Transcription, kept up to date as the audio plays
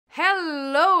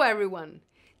Hello everyone!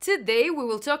 Today we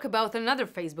will talk about another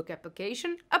Facebook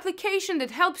application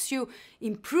that helps you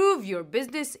improve your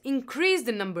business, increase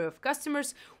the number of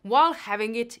customers while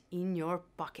having it in your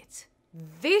pocket.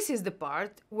 This is the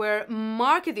part where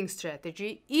marketing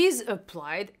strategy is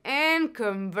applied and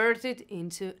converted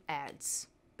into ads.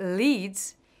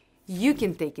 Leads, you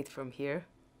can take it from here.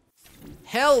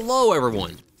 Hello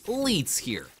everyone, Leads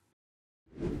here.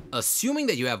 Assuming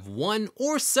that you have one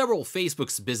or several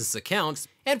Facebook's business accounts,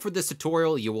 and for this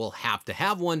tutorial you will have to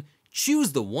have one,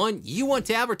 choose the one you want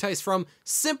to advertise from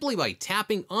simply by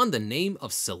tapping on the name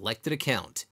of selected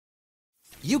account.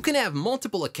 You can have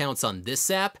multiple accounts on this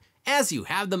app as you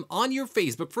have them on your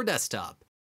Facebook for desktop.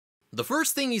 The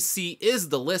first thing you see is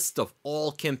the list of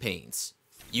all campaigns.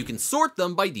 You can sort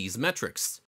them by these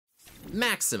metrics.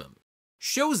 Maximum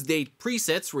shows date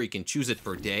presets where you can choose it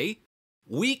per day,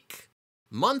 week,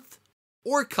 month,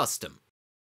 or custom.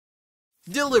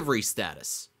 Delivery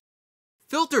status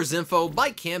filters info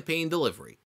by campaign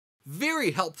delivery.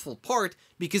 Very helpful part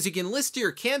because you can list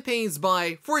your campaigns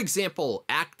by, for example,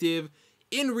 active,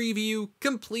 in review,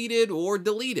 completed, or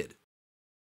deleted.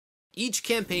 Each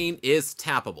campaign is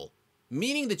tappable,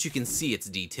 meaning that you can see its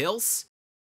details,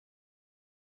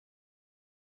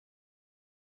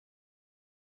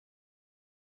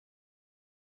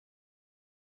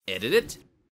 edit it,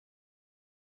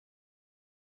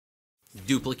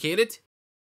 duplicate it,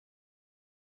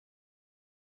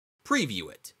 preview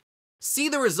it, see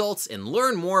the results and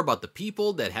learn more about the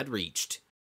people that had reached.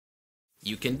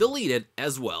 You can delete it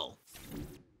as well.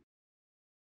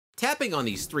 Tapping on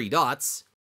these three dots,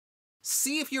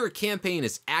 see if your campaign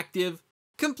is active,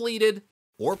 completed,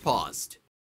 or paused.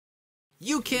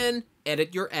 You can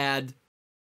edit your ad,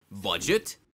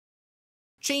 budget,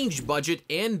 change budget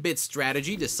and bid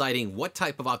strategy deciding what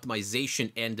type of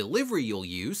optimization and delivery you'll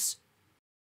use,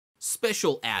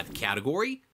 special ad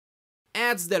category,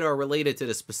 ads that are related to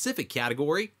the specific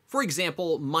category, for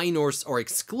example, minors are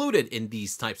excluded in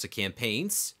these types of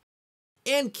campaigns,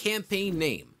 and campaign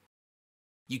name.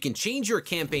 You can change your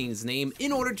campaign's name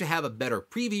in order to have a better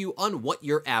preview on what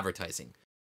you're advertising.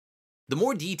 The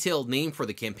more detailed name for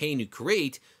the campaign you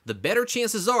create, the better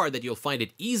chances are that you'll find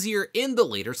it easier in the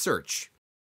later search.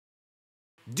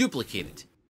 Duplicate it.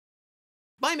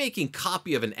 By making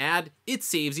copy of an ad, it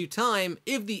saves you time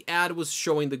if the ad was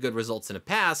showing the good results in the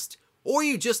past, or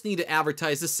you just need to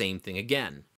advertise the same thing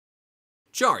again.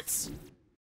 Charts.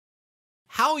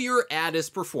 How your ad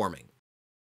is performing.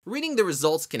 Reading the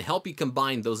results can help you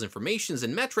combine those informations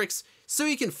and metrics so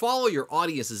you can follow your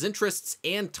audience's interests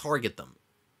and target them.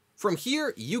 From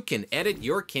here, you can edit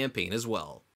your campaign as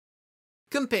well.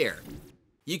 Compare.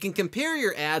 You can compare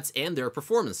your ads and their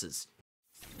performances.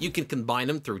 You can combine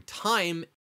them through time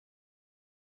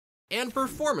and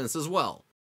performance as well.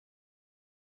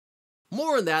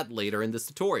 More on that later in this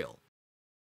tutorial.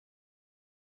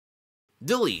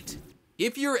 Delete.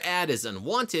 If your ad is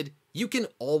unwanted, you can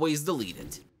always delete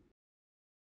it.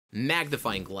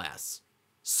 Magnifying glass.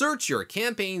 Search your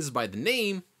campaigns by the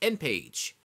name and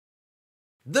page.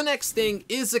 The next thing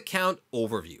is account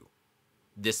overview.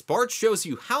 This part shows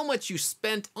you how much you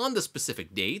spent on the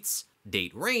specific dates,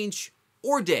 date range,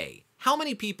 or day. How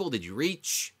many people did you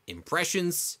reach,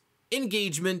 impressions,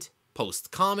 engagement,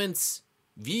 post comments,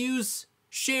 views,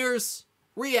 shares,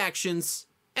 reactions,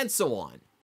 and so on.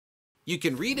 You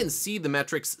can read and see the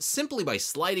metrics simply by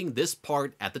sliding this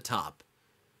part at the top.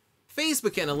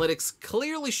 Facebook Analytics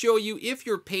clearly show you if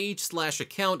your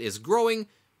page/account is growing,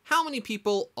 how many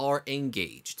people are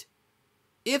engaged.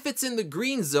 If it's in the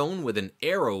green zone with an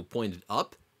arrow pointed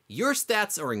up, your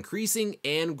stats are increasing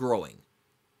and growing.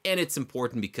 And it's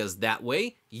important because that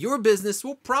way, your business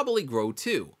will probably grow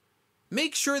too.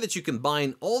 Make sure that you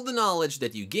combine all the knowledge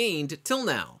that you gained till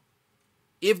now.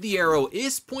 If the arrow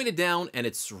is pointed down and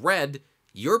it's red,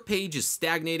 your page is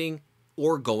stagnating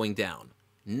or going down.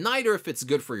 Neither if it's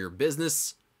good for your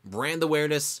business, brand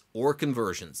awareness, or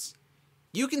conversions.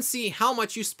 You can see how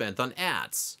much you spent on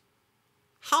ads.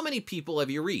 How many people have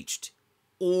you reached?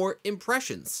 Or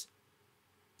impressions.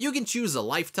 You can choose a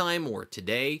lifetime or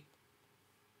today,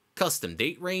 custom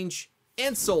date range,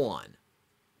 and so on.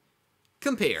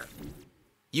 Compare.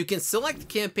 You can select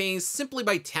campaigns simply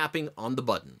by tapping on the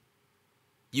button.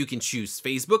 You can choose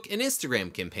Facebook and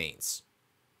Instagram campaigns.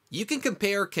 You can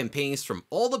compare campaigns from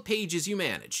all the pages you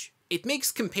manage. It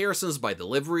makes comparisons by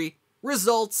delivery,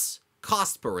 results,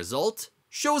 cost per result,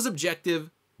 shows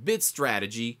objective, bid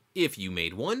strategy if you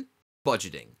made one,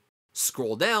 budgeting.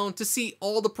 Scroll down to see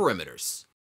all the parameters.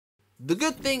 The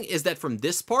good thing is that from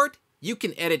this part, you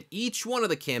can edit each one of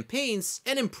the campaigns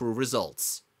and improve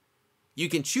results. You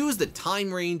can choose the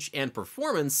time range and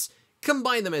performance,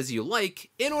 Combine them as you like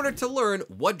in order to learn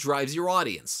what drives your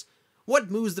audience,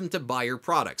 what moves them to buy your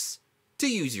products, to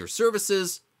use your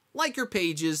services, like your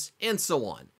pages, and so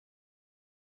on.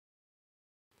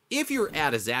 If your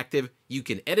ad is active, you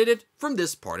can edit it from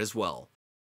this part as well.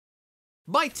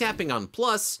 By tapping on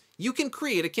plus, you can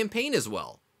create a campaign as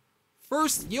well.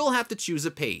 First, you'll have to choose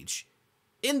a page.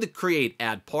 In the Create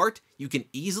Ad part, you can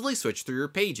easily switch through your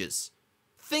pages.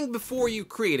 Think before you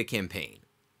create a campaign.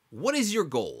 What is your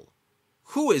goal?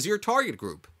 Who is your target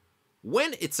group?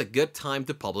 When it's a good time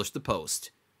to publish the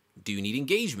post? Do you need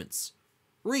engagements?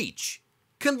 Reach,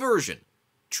 conversion,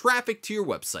 traffic to your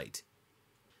website.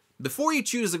 Before you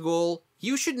choose a goal,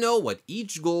 you should know what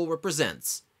each goal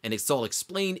represents, and it's all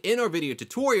explained in our video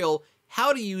tutorial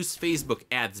how to use Facebook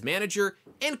Ads Manager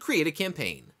and create a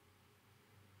campaign.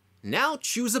 Now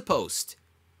choose a post,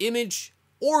 image,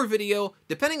 or video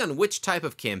depending on which type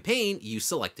of campaign you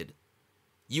selected.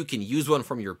 You can use one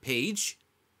from your page,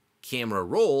 camera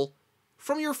roll,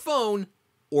 from your phone,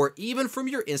 or even from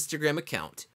your Instagram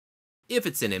account. If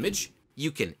it's an image,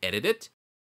 you can edit it,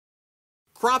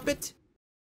 crop it,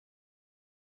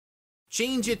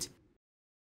 change it,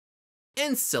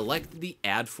 and select the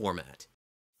ad format.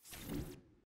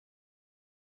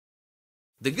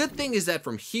 The good thing is that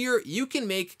from here, you can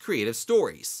make creative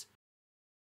stories.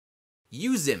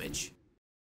 Use image.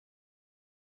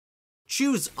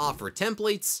 Choose offer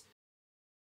templates,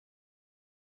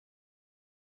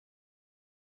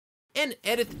 and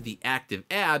edit the active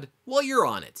ad while you're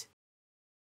on it.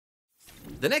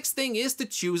 The next thing is to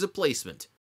choose a placement.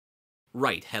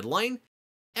 Write headline,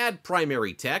 add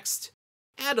primary text,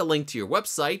 add a link to your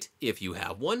website if you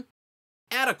have one,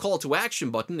 add a call to action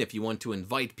button if you want to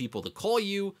invite people to call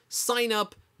you, sign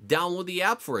up, download the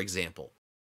app for example.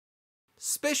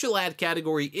 Special ad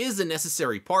category is a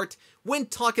necessary part when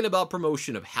talking about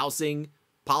promotion of housing,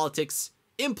 politics,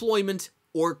 employment,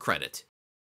 or credit.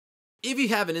 If you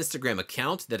have an Instagram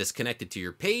account that is connected to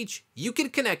your page, you can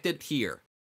connect it here.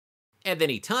 At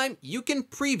any time, you can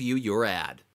preview your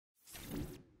ad.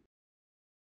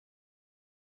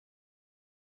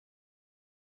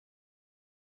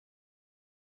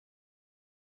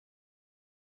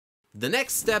 The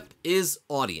next step is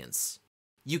audience.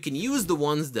 You can use the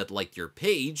ones that like your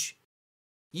page,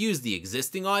 use the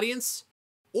existing audience,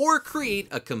 or create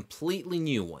a completely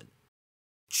new one.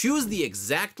 Choose the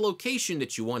exact location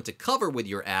that you want to cover with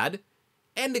your ad,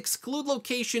 and exclude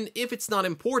location if it's not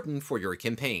important for your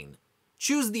campaign.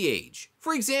 Choose the age.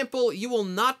 For example, you will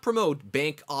not promote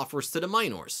bank offers to the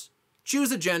minors.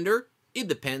 Choose a gender. It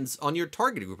depends on your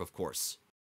target group, of course.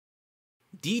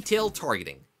 Detailed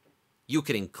targeting. You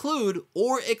can include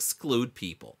or exclude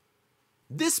people.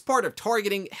 This part of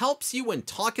targeting helps you when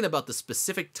talking about the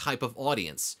specific type of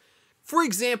audience. For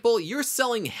example, you're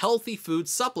selling healthy food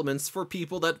supplements for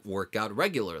people that work out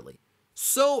regularly.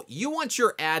 So you want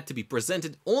your ad to be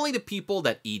presented only to people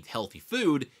that eat healthy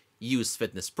food, use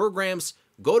fitness programs,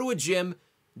 go to a gym,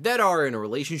 that are in a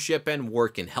relationship and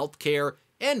work in healthcare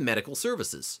and medical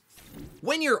services.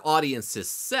 When your audience is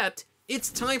set, it's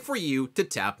time for you to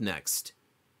tap next.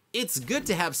 It's good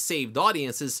to have saved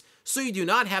audiences so you do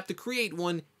not have to create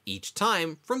one each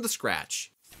time from the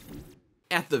scratch.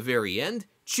 At the very end,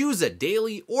 choose a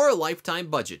daily or a lifetime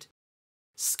budget.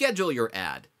 Schedule your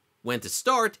ad, when to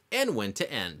start and when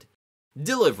to end.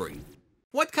 Delivery.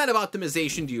 What kind of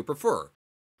optimization do you prefer?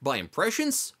 By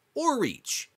impressions or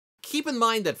reach? Keep in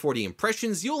mind that for the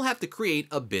impressions, you'll have to create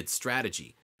a bid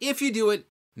strategy. If you do it,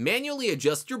 manually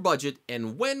adjust your budget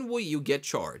and when will you get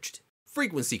charged.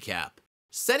 Frequency cap.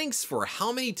 Settings for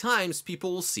how many times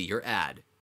people will see your ad.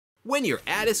 When your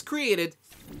ad is created,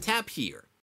 tap here.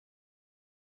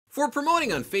 For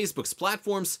promoting on Facebook's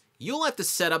platforms, you'll have to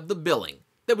set up the billing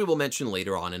that we will mention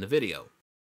later on in the video.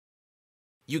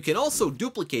 You can also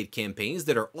duplicate campaigns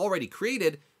that are already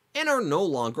created and are no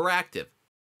longer active.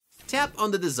 Tap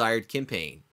on the desired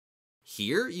campaign.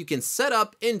 Here you can set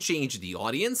up and change the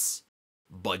audience,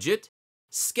 budget,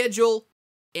 schedule,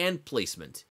 and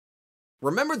placement.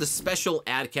 Remember the special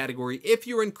ad category if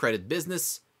you're in credit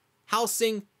business,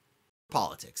 housing,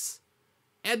 politics.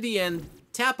 At the end,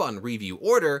 tap on Review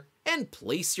Order and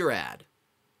place your ad.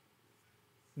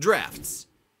 Drafts.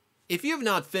 If you have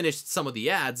not finished some of the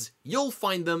ads, you'll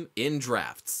find them in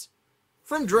drafts.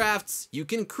 From drafts, you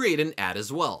can create an ad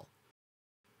as well.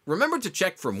 Remember to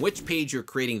check from which page you're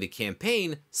creating the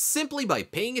campaign simply by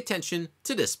paying attention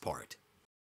to this part.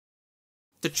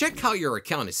 To check how your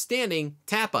account is standing,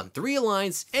 tap on 3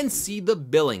 lines and see the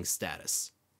billing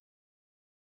status.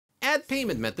 Add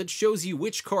payment method shows you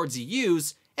which cards you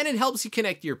use, and it helps you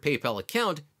connect your PayPal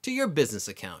account to your business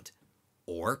account,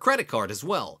 or credit card as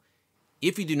well.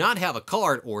 If you do not have a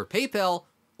card or PayPal,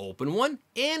 open one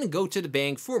and go to the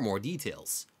bank for more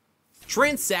details.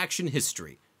 Transaction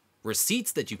history.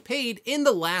 Receipts that you paid in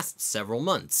the last several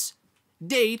months.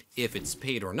 Date, if it's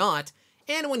paid or not,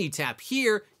 and when you tap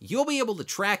here, you'll be able to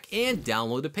track and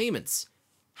download the payments.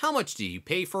 How much do you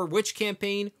pay for which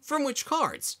campaign from which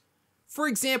cards? For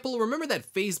example, remember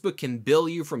that Facebook can bill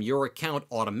you from your account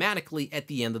automatically at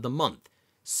the end of the month.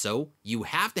 So you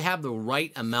have to have the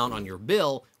right amount on your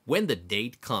bill when the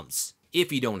date comes.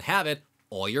 If you don't have it,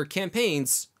 all your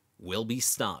campaigns will be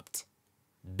stopped.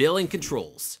 Billing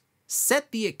controls.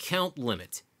 Set the account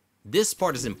limit. This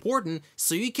part is important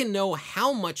so you can know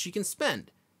how much you can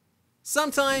spend.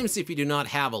 Sometimes if you do not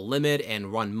have a limit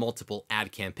and run multiple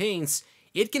ad campaigns,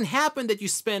 it can happen that you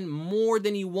spend more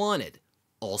than you wanted.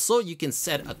 Also, you can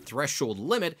set a threshold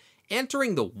limit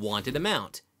entering the wanted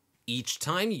amount. Each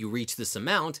time you reach this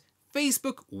amount,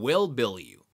 Facebook will bill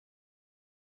you.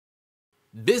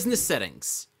 Business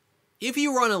settings. If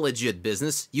you run a legit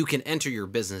business, you can enter your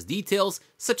business details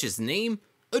such as name,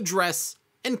 address,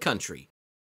 and country.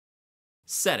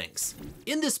 Settings.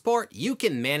 In this part, you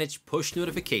can manage push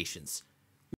notifications.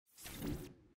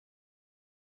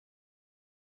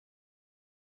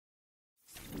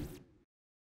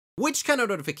 Which kind of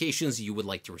notifications you would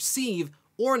like to receive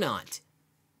or not.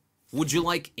 Would you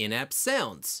like in-app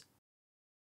sounds?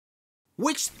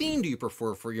 Which theme do you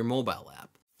prefer for your mobile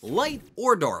app? Light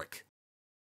or dark?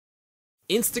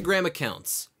 Instagram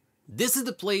accounts. This is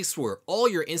the place where all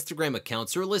your Instagram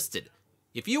accounts are listed.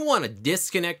 If you want to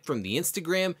disconnect from the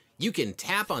Instagram, you can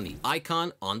tap on the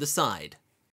icon on the side.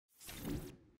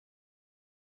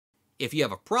 If you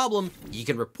have a problem, you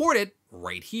can report it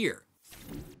right here.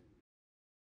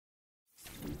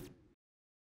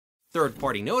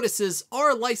 Third-party notices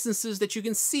are licenses that you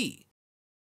can see.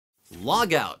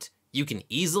 Log out. You can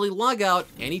easily log out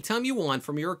anytime you want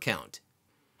from your account.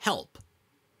 Help.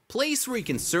 Place where you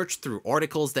can search through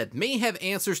articles that may have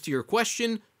answers to your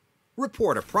question,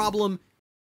 report a problem,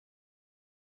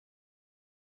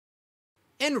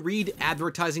 and read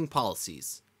advertising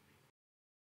policies.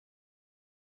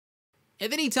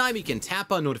 At any time you can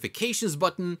tap on notifications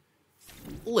button,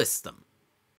 list them.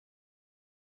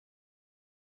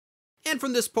 And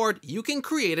from this part, you can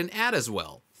create an ad as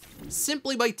well,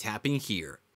 simply by tapping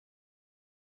here.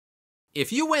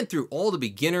 If you went through all the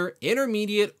beginner,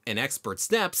 intermediate, and expert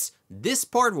steps, this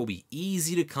part will be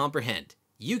easy to comprehend.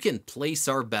 You can place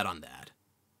our bet on that.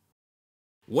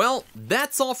 Well,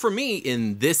 that's all for me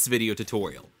in this video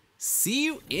tutorial. See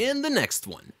you in the next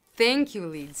one. Thank you,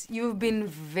 Leeds. You've been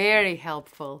very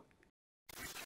helpful.